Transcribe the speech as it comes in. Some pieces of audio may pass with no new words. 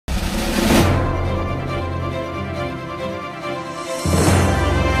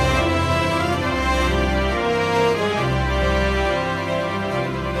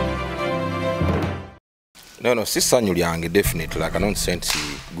No, sisanyu lyange definitely I cannot send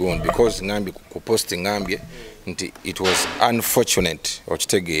gone because ngambi ku posting ngambye nti it was unfortunate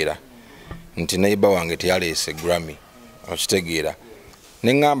okitegeera nti neighbor wange teyalese Grammy okitegeera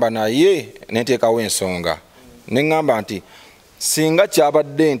nengamba naye neteekawo ensonga nengamba nti singa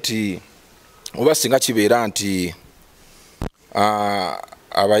kyabadde nti oba singa kibeera nti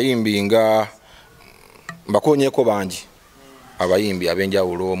abayimbi nga mbakonyeko bangi abayimbi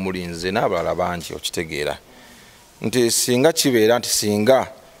abenjawulo omulinze n'abalala bangi okitegeera nti singa kibeera nti singa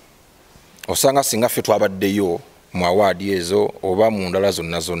osanga singa ffe twabaddeyo mu award ezo oba mu ndala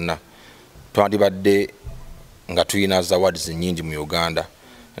zonna twandibadde nga tuyina awards nnyingi mu Uganda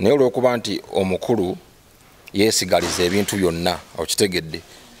naye olw'okuba nti omukulu yeesigaliza ebintu byonna okitegedde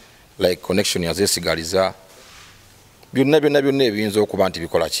like connection yazeesigaliza byonna ebiyinza okuba nti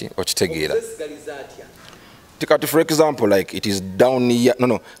bikola ki okitegeera tikati for example like it is down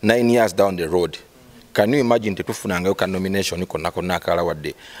 9 years down the road. Can you imagine tetufunangayo ka nomination konna akala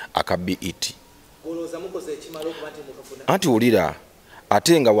wadde aka BET anti ulira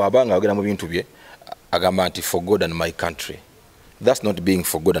ate nga wabanga agera mu bintu bye agamba nti for God and my country. That's not being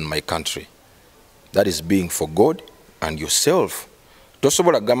for God and my country, that is being for God and yourself.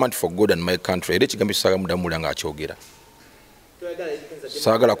 Tosobola gamba nti for God and my country era ekigambo kisaga mudamu nga akyogera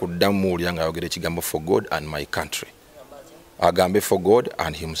sagala kuddamu nga ayogera ekigambo for God and my country agambe for God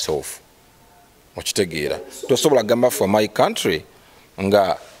and himself okitegeera tosobola gamba for my country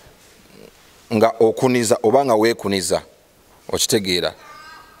nga okuniza obanga weekuniza okitegeera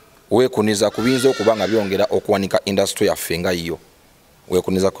weekuniza kubinza okubanga byongera okuwanika industry yaffe nga iyo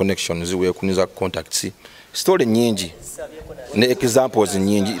weekuniza connections weekuniza contacts story nyingi ne examples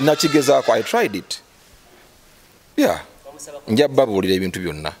nyingi nakigezaako I tried it yeah nja babuulira ebintu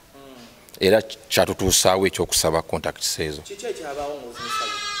byonna era kyatutuusaawo ekyokusaba contacts ezo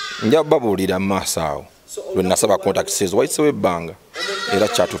nja babuulira maaso awo lwe nasaba contacts ezo wayisewo ebbanga era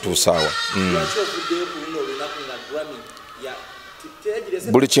kyatutuusaawo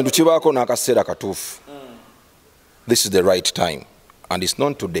buli kintu kibaako n'akaseera katuufu. This is the right time and it's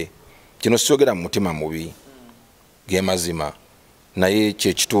not today. Kino sikyogera mu mutima mubi ge mazima naye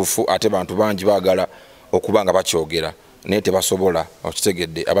kyekituufu ate bantu bangi baagala okuba nga bakyogera naye tebasobola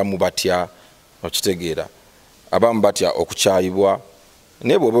okitegedde abamu batya okitegeera abamu batya okukyayibwa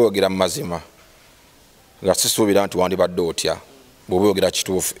naye bw'oba oyogera mu mazima nga sisuubira nti wandibadde otya bw'oba oyogera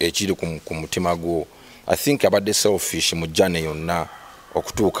kituufu ekiri ku mutima gwo. I think abadde selfish mu jjane yonna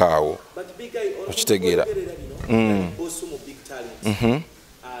okutuuka awo okitegeera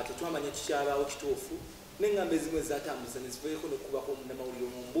tetwamanya kikyabaawo kituufu n'engamba ezimu ezatambuza neziveeko nokubako omunnamawulire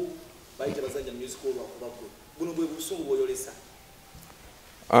omumbu bayita bazanja music olwakubagwe buno bwe busungu bwoyolesa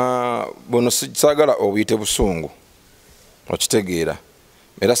buno saagala obuyite busungu okitegeera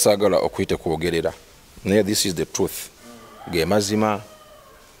era saagala okuyite kwogerera naye this is the truth ge mazima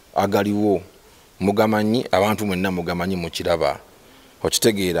agaliwo mugamanyi abantu mwenna mugamanyi mukiraba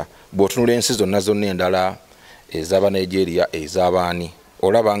okitegeera bw'otunula ensi zonna endala ez'aba Nigeria ez'abaani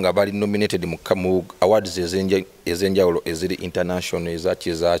olaba nga bali nominated mu awards ezenjawulo eziri international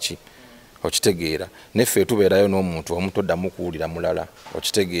ezaki okitegeera neffe tubeerayo n'omuntu omu toddamu kuwulira mulala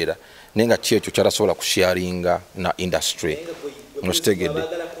okitegeera naye nga kyekyo kyatasobola kusharinga na industry okitegedde.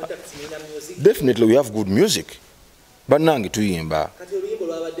 Definitely we have good music bannange tuyimba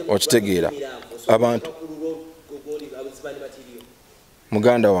okitegeera abantu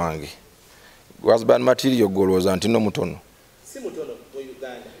muganda wange husband material golooza nti nomutono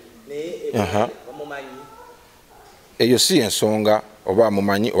eyo si ensonga oba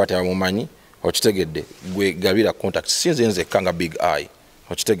amumanyi oba tebamumanyi okitegedde gwe gabira contact sinze nzekka nga big eye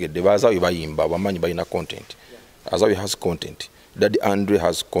okitegedde bazaawe bayimba bamanyi balina content Azawi has content, Daddy Andre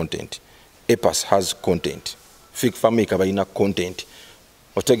has content, Epas has content, Fig Family balina content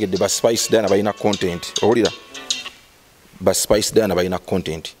otegedde ba Spice Dana balina content owulira ba Spice Dana balina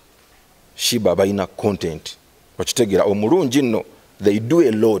content Shiba balina content okitegera omulungi nno they do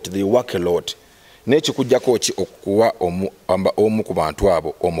a lot, they work a lot. Nekikujjako ki okuwa omu ku bantu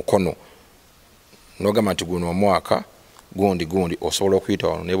abo omukono nogamba nti guno omwaka gundi osobola okuyita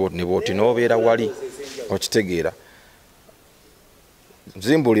wano ne booti n'obeera wali okitegeera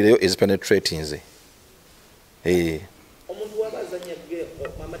zimbulireyo ezipenetrate nze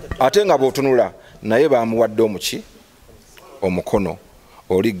ate nga bw'otunula naye bamuwadde omuki omukono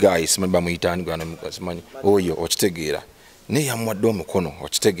oli guy simanyi bamuyitani simanyi oyo okitegeera naye yamuwadde omukono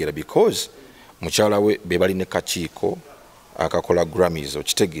okitegeera because mukyala we be bali ne kakiiko akakola Grammys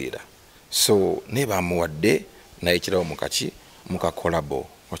okitegeera so ne bamuwadde naye kirawo mukaki mukakolabo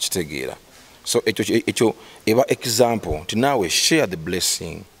okitegeera so ekyo eba example nti naawe share the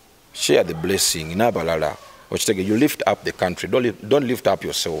blessing n'abalala Ochitege, you lift up the country, don't lift up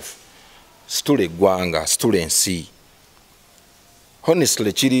yourself. Stule gwanga, stule ensi.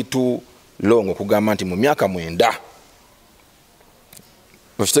 Honestly, chiri tu longo kugamba nti mu myaka 9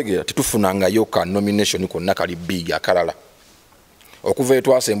 ochitegeera tetufunanga yoka nomination konna kali big akalala okuva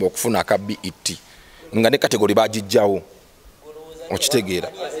etwasemba okufuna aka BET nga ne category bagijjawo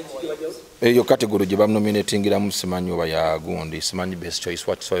ochitegeera eyo category gye banominatingira mu simanyi oba ya gundi simanyi best choice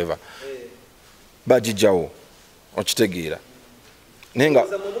whatsoever bagijjawo ochitegeera nenga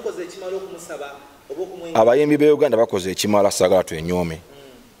abayimbi be Uganda bakoze ekimala sagala twenyome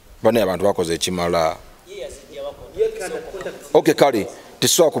bane abantu bakoze ekimala okay kale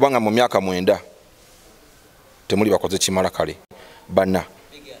tiswa kubanga mu myaka 9 temuli bakoze ekimala kale bana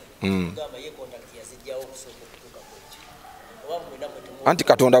anti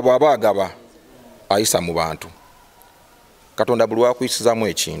Katonda bw'aba agaba ayisa mu bantu Katonda buli wakuyisizamu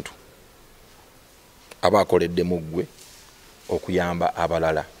ekintu aba akoledde mu ggwe okuyamba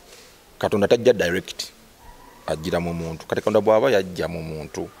abalala Katonda tajja direct ajira mu muntu Katonda bw'aba yajja mu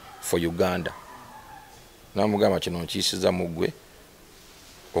muntu for Uganda namugamba kino nkiyisiza mu ggwe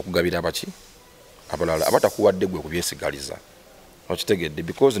okugabira abaki abalala abatakuwadde gwe kubyesigaliza okitegedde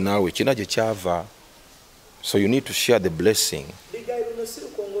because naawe kina gye kyava so you need to share the blessing.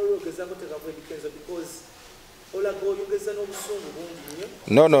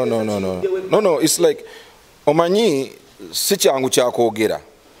 No, it's like omanyi si kyangu kyakwogera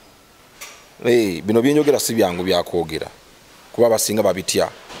bino byenjogera si byangu byakwogera kuba abasinga babitya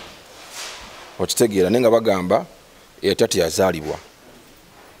okitegeera nenga bagamba etati yazaalibwa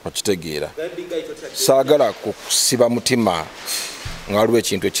okitegeera saagala kusiba mutima nga waliwo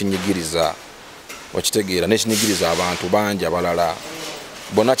ekintu ekinyigiriza okitegeera nekinyigiriza abantu bangi abalala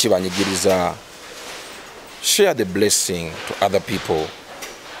bonna kibanyigiriza. Share the blessing to other people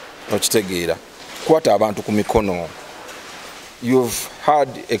okitegeera kwata abantu ku mikono. You've had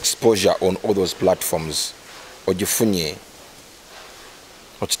exposure on all those platforms ogifunye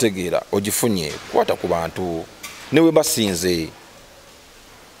okitegeera ogifunye kwata ku bantu newe basinze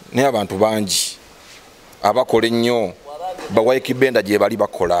ne abantu bangi abakola ennyo bawa ekibenda gye bali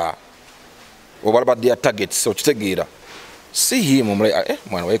bakola obalaba their targets okitegeera see him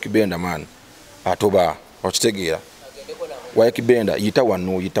mwana wa ekibenda man atoba okitegeera wa ekibenda yita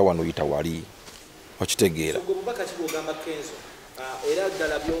wano yita wali okitegeera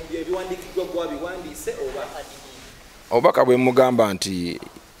obaka bwe mugamba nti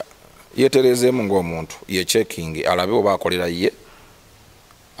yeterezeemu ng'omuntu ye checking alabe oba akolera ye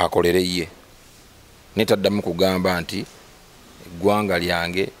akolere ye netaddamu kugamba nti eggwanga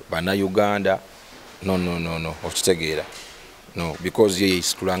lyange bana Uganda no okitegeera no because ye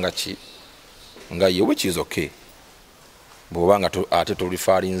yisitulanga ki nga ye which is okay bw'obanga ate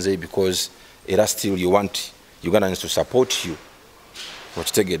tulifalinze because era still you want Ugandans to support you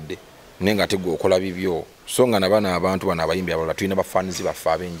okitegedde nenga ate gwe okola bibyo so nga nabana abantu bana abayimbi abalala tulina bafanizi baffe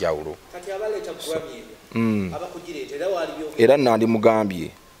ab'enjawulo era nandi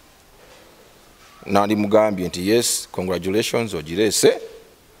mugambye nti yes congratulations ogirese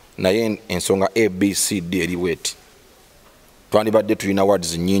naye ensonga ABCD eri weti twandibadde tulina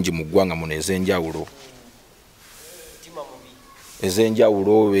awards nyingi mu ggwanga muno ezenjawulo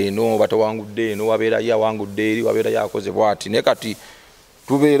eno batawangudde eno wabeerayo awangudde eri wabeerayo akoze bwati naye kati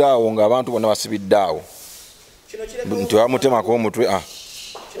tubeeraawo ng'abantu bonna basibidde awo nti bamutemako omutwe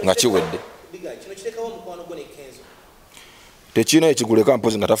nga kiwedde tekina ekiguleka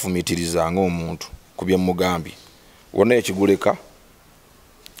mpozi nga tafumiitiriza ng'omuntu ku bye mugambye wonna ekiguleka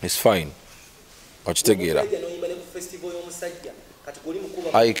is fine okitegeera.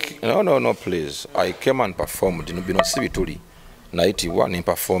 No please I came and performed bino si bituli nayitibwa ne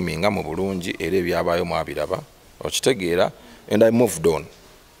performing mu bulungi era ebyabaayo mwabiraba okitegeera and I moved on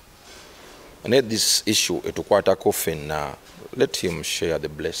and this issue etukwatako ffenna let him share the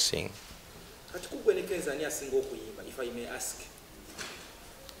blessing.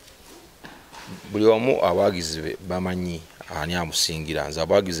 Buli omu abawagizi be bamanyi ani amusingira nze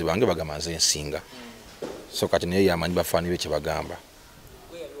abawagizi bange bagamba nze nsinga so kati naye yamanyi bafaani be kye bagamba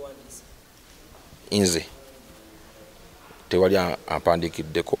nze tewali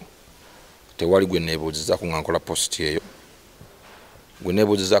ampandikiddeko tewali gwe neebuuzizaako nga nkola post eyo gwe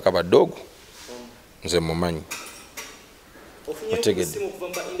neebuuzizaako abadoogo nze mumanyi otegedde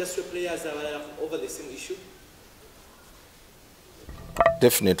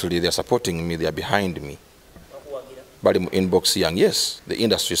definitely they are supporting me, they are behind me. Bali mu inbox young, yes, the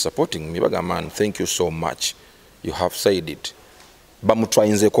industry is supporting me. Baga man, thank you so much. You have said it.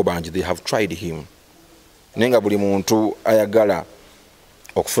 Bamutryinzeko banji, they have tried him. Nenga buli muntu ayagala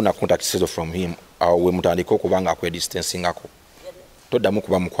okufuna contact from him awo we mutandika okuba nga akwedistancingako toddamu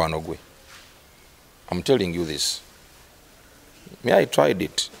kuba mukwano gwe. I'm telling you this. Me, I tried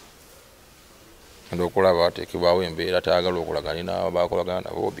it. And okulaba tekibwawo embeera tayagala okulagana n'abakolagana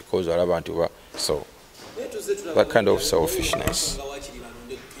nabo because alaba nti oba so that kind of selfishness.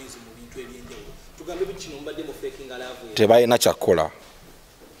 Tebalina kyakola.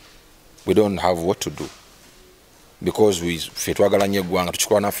 We don't have what to do because ffe twagala nnyo eggwanga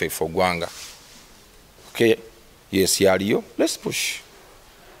tukikola naffe ffe eggwanga. Okay, yes, yaliyo. Let's push.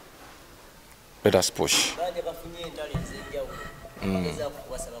 Let us push.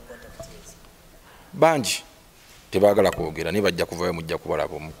 Banji tebagala kwogera ne bajja kuvayo mujja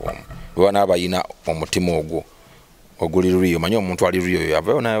kubalaba omukomo. Bwe bana abayina omutima ogwo oguli riyo manyi omuntu ali riyo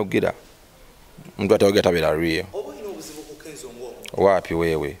yavayo n'ayogera. Omuntu atayogera tabeera riyo. Wapi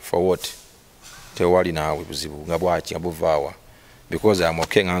wewe for what? Tewali naawe buzibu nga bwaki abuvaawa because I am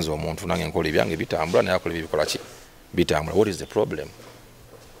okay nganzo omuntu nange nkola ebyange bitambula naye akola ebikola ki bitambula. What is the problem?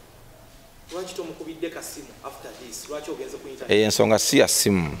 Lwaki tomukubidde kasimu after this? Lwaki ogenze ku internet? Ensonga si ya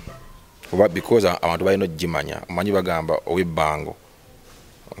simu kuba because abantu balina ogimanya omanyi bagamba ow'ebbango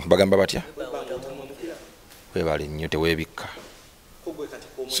bagamba batya webali nnyo teweebikka.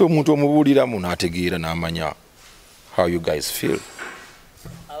 So omuntu omubuuliramu n'ategeera n'amanya how you guys feel.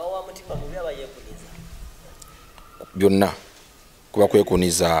 Byonna kuba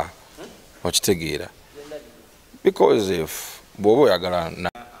kwekuniza okitegeera because if bw'oba oyagala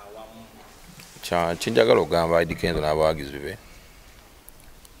kinjagala ogamba Eddy Kenzo n'abawagizi be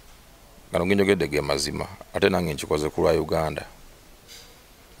gano ngenjogedde ge mazima ate nange nkikoze ku lwa Uganda.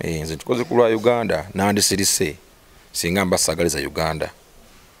 Nze nkikoze ku lwa Uganda nandisirise singa mbasagaliza Uganda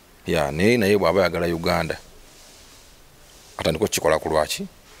naye bw'aba yagala Uganda atandika okukikola ku lwaki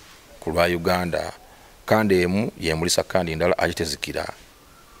ku lwa Uganda. Kandi emu yemulisa kandi endala ate tezikira.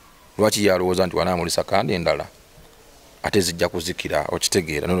 Lwaki yalowooza nti wanaamulisa kandi endala ate zijja kuzikira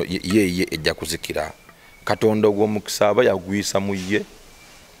okitegeera ye ejja kuzikira. Katonda ogw'omukisa aba yagwisa mu ye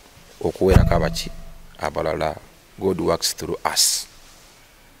okuweerako abaki abalala. God works through us.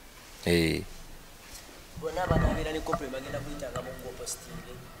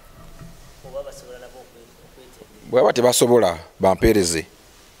 Bw'aba tebasobola bampeereze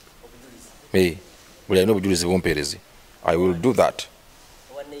buli alina obujulizi bumpeereze. I will do that.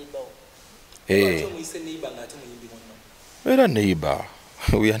 We're a neighbor.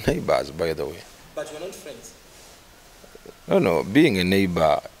 We are neighbors, by the way. But you're not friends? No. Being a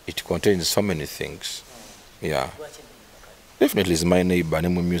neighbor, it contains so many things. Yeah. Definitely is my neighbor.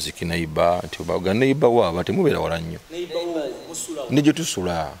 Nemu music neighbor. Tiubaga neighbor wa. Temubera wala nnyo. Nijjo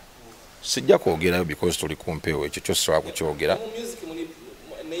tusula. Sijja kwogerayo because tuli kumpeewo ekyo kyosobola kukyogera.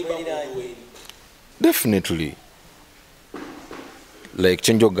 Definitely. Like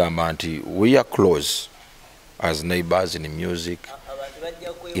Chenjo gamba nti we are close as neighbors in music,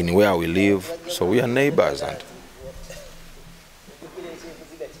 in where we live, so we are neighbors. And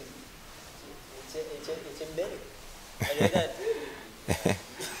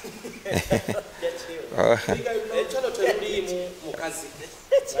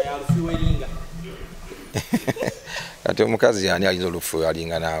ate omukazi yani ayinza olufu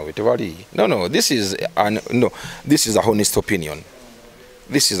alinga naawe tewali. No, this is a honest opinion.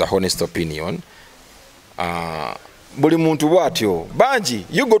 This is a honest opinion. Buli muntu bwatyo banji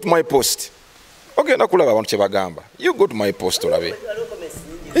you got my post. Okay, nakulaba abantu kyebagamba. You got my post olabe.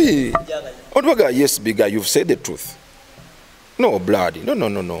 Ontwaga yes bigger, you've said the truth. No blood.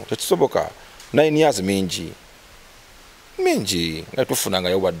 No. Tekisoboka. 9 years mingi nga tufuna nga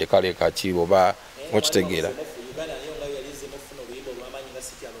yobadde kale kaki oba okitegeera.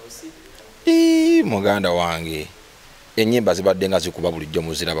 Muganda wange enyimba zibadde nga zikuba bulijjo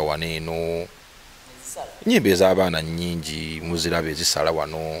muziraba wano eno. Nyimba ez'abaana nnyingi muziraba ezisala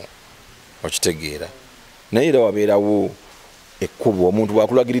wano okitegeera. Naye era wabeerawo ekkubo omuntu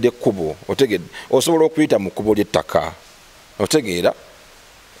bwakulagirira ekkubo otegedde osobola okuyita mu kkubo ly'ettaka otegeera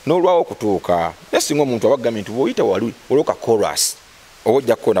n'olwawo okutuuka. Naye singa omuntu abagambye nti bw'oyita wali olwoka chorus oba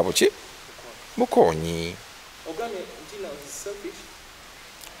ojja kukona buki bukonyi.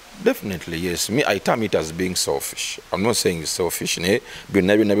 Definitely yes. Me, I term it as being selfish. I'm not saying it's selfish.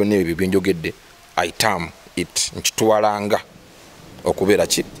 Byonna ebyo byenjogedde I term it nkitwalanga okubeera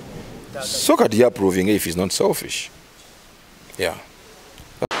ki. So kati you're proving if he's not selfish. Yeah.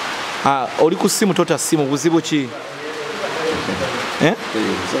 Oli ku simu tota simu buzibu ki? Because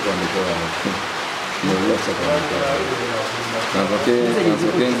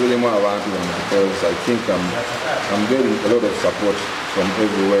I think I'm getting a lot of support from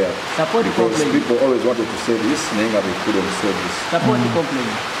everywhere. Support because complain. People always wanted to say this, but they couldn't say this. Support complain.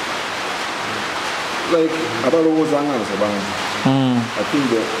 like abalowooza nga nsobangi. I think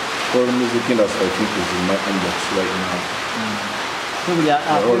the whole music industry I think is in my inbox right now. The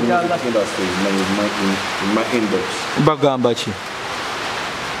whole music industry is in my inbox. Bagamba ki?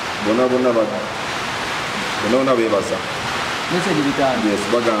 Bona bebaza. Yes,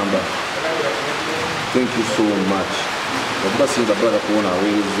 bagamba. Thank you so much. Obuga sinza brother kuona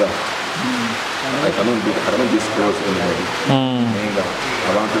aweza. I cannot disclose anybody. Nenga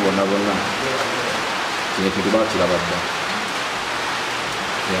abantu bonna. Kine kintu bakirabadde.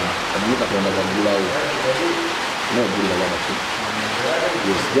 Yeah, I'm not going to go out. No, good about it.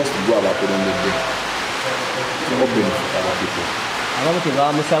 Yes, just go about it on the day. So open for other people. Abamu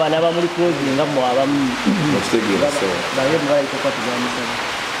tebamusaba n'abamuli closing nga mmwe abamu bakitegera so baye mubayi kokwa tebamusaba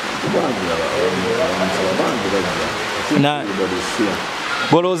na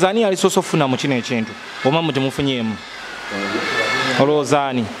bolozani ali soso funa mu kino ekintu omamu temufunyeemu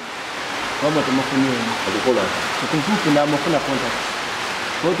olozani omamu temufunyeemu okukola tukufuna mufuna contact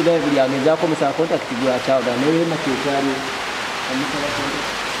ko tugaye buli agezaako musa contact gwa chawda naye makyekali amusaba contact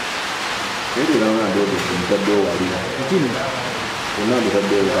eri lana ndo ntadde wali kino ona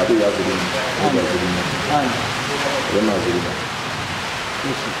ntadde wali yazirina yazirina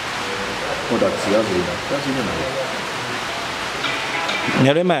contact yazirina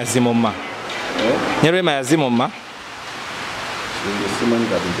Nyarema yazimoma Nyarema yazimoma simanyi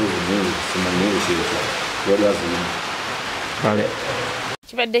kati ntozi nyingi simanyi ekiriko wali yazirina vale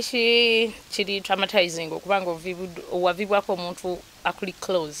kibadde kiri traumatizing okubanga owavibwako omuntu akuli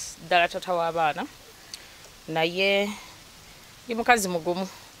close ddala tata w'abaana naye ye mukazi mugumu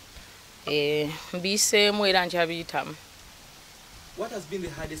mbiseemu era nkyabiyitamu. What has been the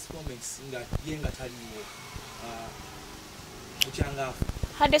hardest moments nga yenga taliwo mukyangaafu?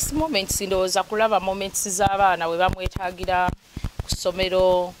 Hardest moments ndowooza kulaba moments z'abaana we bamwetaagira ku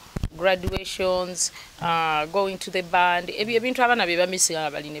ssomero, graduations, going to the band, ebyo ebintu abaana bye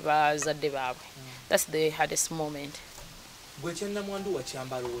bamisinga bali ne bazadde baabwe. That's the hardest moment. Gwe ekyannamwandu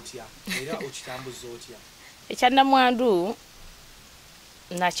wakyambala otya era okitambuza otya? Ekyannamwandu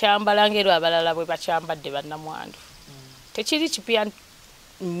nakyambala ng'ero abalala bwe bakyambadde bannamwandu. Tekiri kipya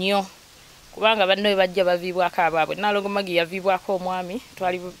nnyo kubanga banno bwe bajja baviibwako abaabwe. Nalongomagi yaviibwako omwami,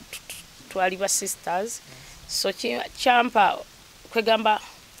 twali ba sisters, so kyampa kwegamba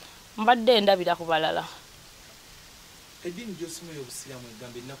mbadde ndabira ku balala. Edini gy'osomera obusiraamu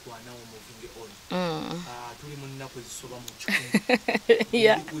egamba ennaku ana moving on. Tuli mu nnaku ezisoba mu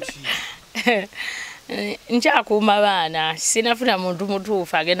 10. Nkyakuuma baana, sinafuna muntu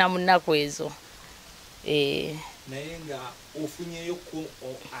mutuufu agenda mu nnaku ezo. Naye nga ofunyeyo ko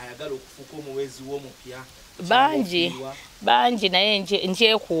ayagala okufuuka omuweezi w'omupya bangi naye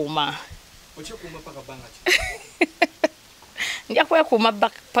nkyekuuma. Okyekuuma paka bbanga ki? Nja kwekuuma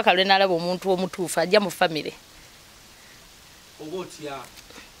paka lwe nalaba omuntu omutuufu ajja mu famire. Oba otya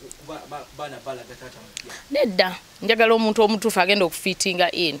baana balaga taata mupya? Nedda, njagala omuntu omutuufu agenda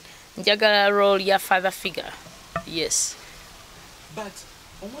okufitinga in. Njagala role ya father figure. Yes. But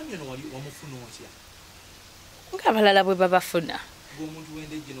omwami ono wali wamufuna otya? Ng'abalala bwe babafuna. Ng'omuntu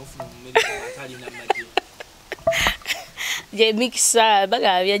w'endejje n'ofuna omumere atalina magye. Je mikisa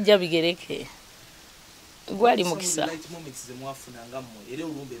bagaba byajja bigereke. Gwali mukisa.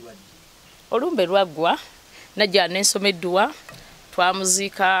 Olumbe lwaggwa najja n'ensomeddwa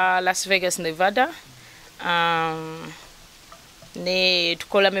twamuziika Las Vegas, Nevada. Ne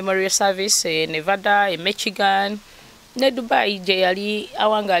tukola memorial service Nevada, Michigan, ne Dubai je yali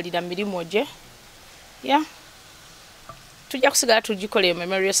awangalira mirimu gye. Yeah. Tujja kusigala tugikola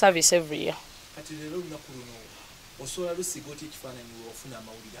memorial service every year. Kati lero lunaku luno osobola lusiga oti ekifaananyi ofuna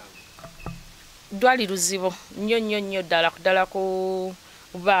amawulire ago? Dwali luzibu nnyo ddala ku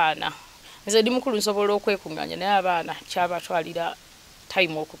baana. Nze ndi mukulu nsobola okwekunganya naye abaana kyabatwalira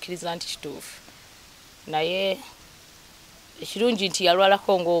time okukkiriza nti kituufu. Naye ekirungi nti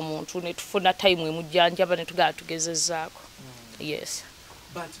yalwalako ng'omuntu ne tufuna time emujjanjaba ne tugala tugezezzaako. Yes.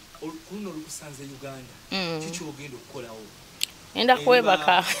 But kuno olukusanze Uganda kiki ogenda okukolawo? Enda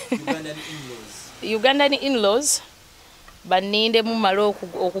kwebaka Ugandan in-laws baninde mu malo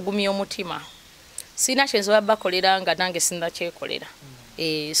okugumya omutima. Sina kyensobola bakolera nga nange sinnakyekolera.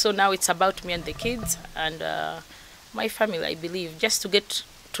 So now it's about me and the kids and my family, I believe, just to get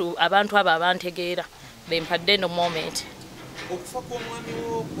to abantu abo abantegeera bempadde no moment. Okufa kw'omwami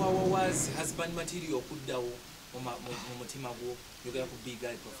wo kwawawazi husband material okuddawo mu mutima gwo yogera ku big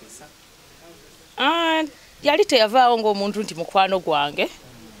guy professor? Yali teyavaawo ng'omuntu nti mukwano gwange.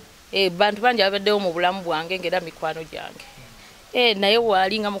 Bantu bangi abaddewo mu bulamu bwange ng'era mikwano gyange. Naye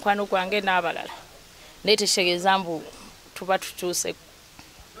waali nga mukwano gwange n'abalala. Naye tekitegeeza mbu tuba tutuuse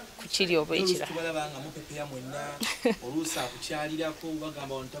kukiri oba ekira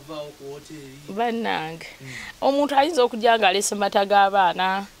bannange omuntu ayinza okujja nga alese mata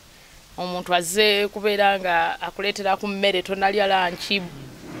g'abaana omuntu azze kubeera nga akuleetera ku mmere tonalya lanki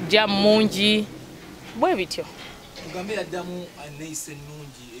jja mungi bwe bityo tugambe yaddamu neeyisa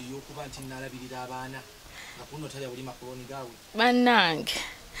ennungi ey'okuba nti naalabirira abaana nga kuno talya buli makoloni gaabwe bannange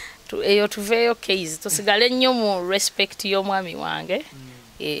eyo tuveeyo case tusigale nnyo mu respect y'omwami wange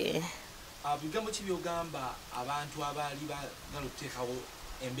bigambo ki byogamba abantu abaali bagala okuteekawo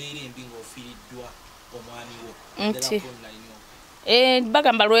embeera embi ng'ofiiriddwa omwami wo nti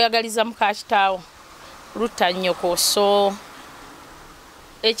bagamba lweyagaliza muka kitaawo lutta nnyoko so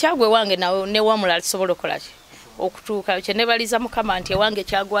ekyagwe wange ne wamulala kisobola okukolaki okutuuka kye nebaliza mukama nti ewange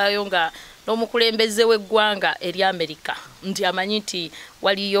kyagwayo nga n'omukulembeze w'eggwanga eri Amerika nti amanyi nti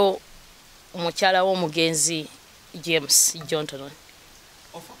waliyo omukyala w'omugenzi James Johnson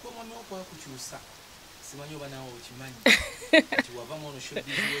ofa kwa mwami okwakukyusa simanyi oba naawe okimanyi nti wava mu ono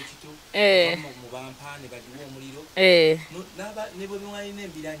showbiz w'ekito mu bampaane baliwo omuliro ne bwe mwalina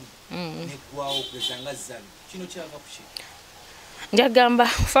embiranyi neggwawo okugeza nga zzabi kino kyava ku ki njagamba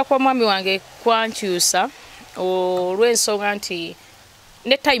kufa kwa mwami wange kwankyusa olw'ensonga nti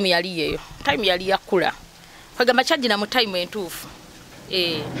ne time yali yeyo time yali yakula kwagamba kyagina mu time entuufu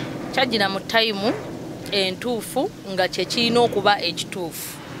kyagina mu time entuufu nga kye kirina okuba ekituufu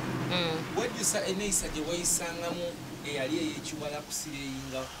wejjusa eneeyisa gye wayisangamu eyali ey'ekiwala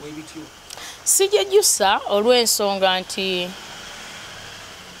kusireyinga webityo sijejjusa olw'ensonga nti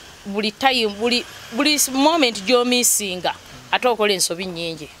buli time buli moment gy'omisinga ate okola ensobi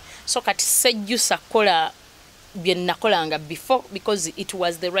nnyingi so kati sejjusa kukola bye nakolanga before because it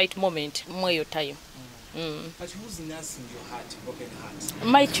was the right moment mweyo time But who's nursing your heart, broken heart?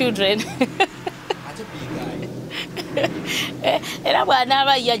 My children. Era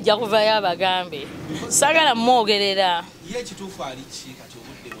bw'anaaba yajja kuvayo abagambe sagala mwogerera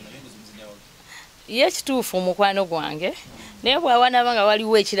ye ekituufu omukwano gwange naye bw'awanaba nga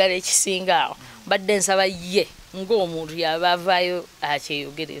waliwo ekirala ekisinga awo badde nsaba ye ng'omuntu yaba avaayo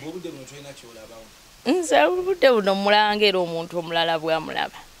akyeyogerera nze obudde buno mulangera omuntu omulala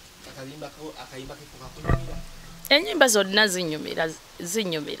bw'amulaba ennyimba zonna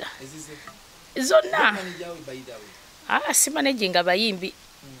zinyumira zonna simanejinga bayimbi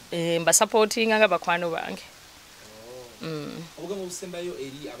mbasapootinga nga bakwano bange obugambo obusembayo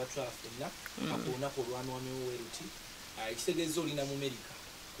eri abatwala ffenna akulunaku olwamwamiwo weruti ekitegeeza olina mu Amerika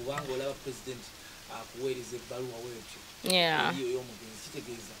kubanga olaba pulezidenti akuweereza ebbaluwa weetyo eriyo y'omugenzi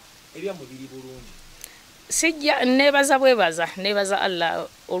kitegeeza ebyammwe biri bulungi sijja nebaza Allah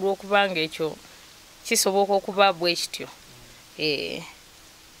olw'okubanga ekyo kisoboka okuba bwe kityo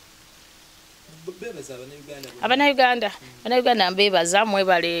Abannayuganda mbebaza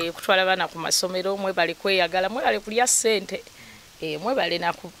mwebale kutwala abaana ku masomero mwebale kweyagala mwebale kulya ssente mwebale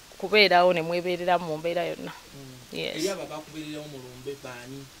na kubeerawo ne mwebeerera mu mbeera yonna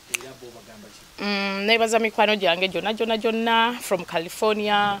nebaza mikwano gyange gyonna from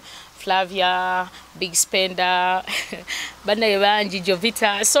California Flavia, Big Spender, banaye banji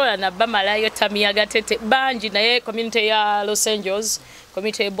Jovita, sola na bamalayo Tamia Gatete, banji naye community ya Los Angeles,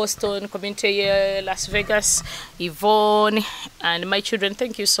 community ya Boston, community ya Las Vegas, Yvonne, and my children,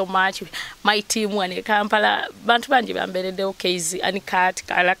 thank you so much. My team wane Kampala, bantu banji bamberede okezi, Anikat,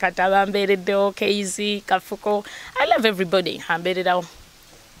 Kalakata bamberede okezi, Kafuko. I love everybody, bamberede.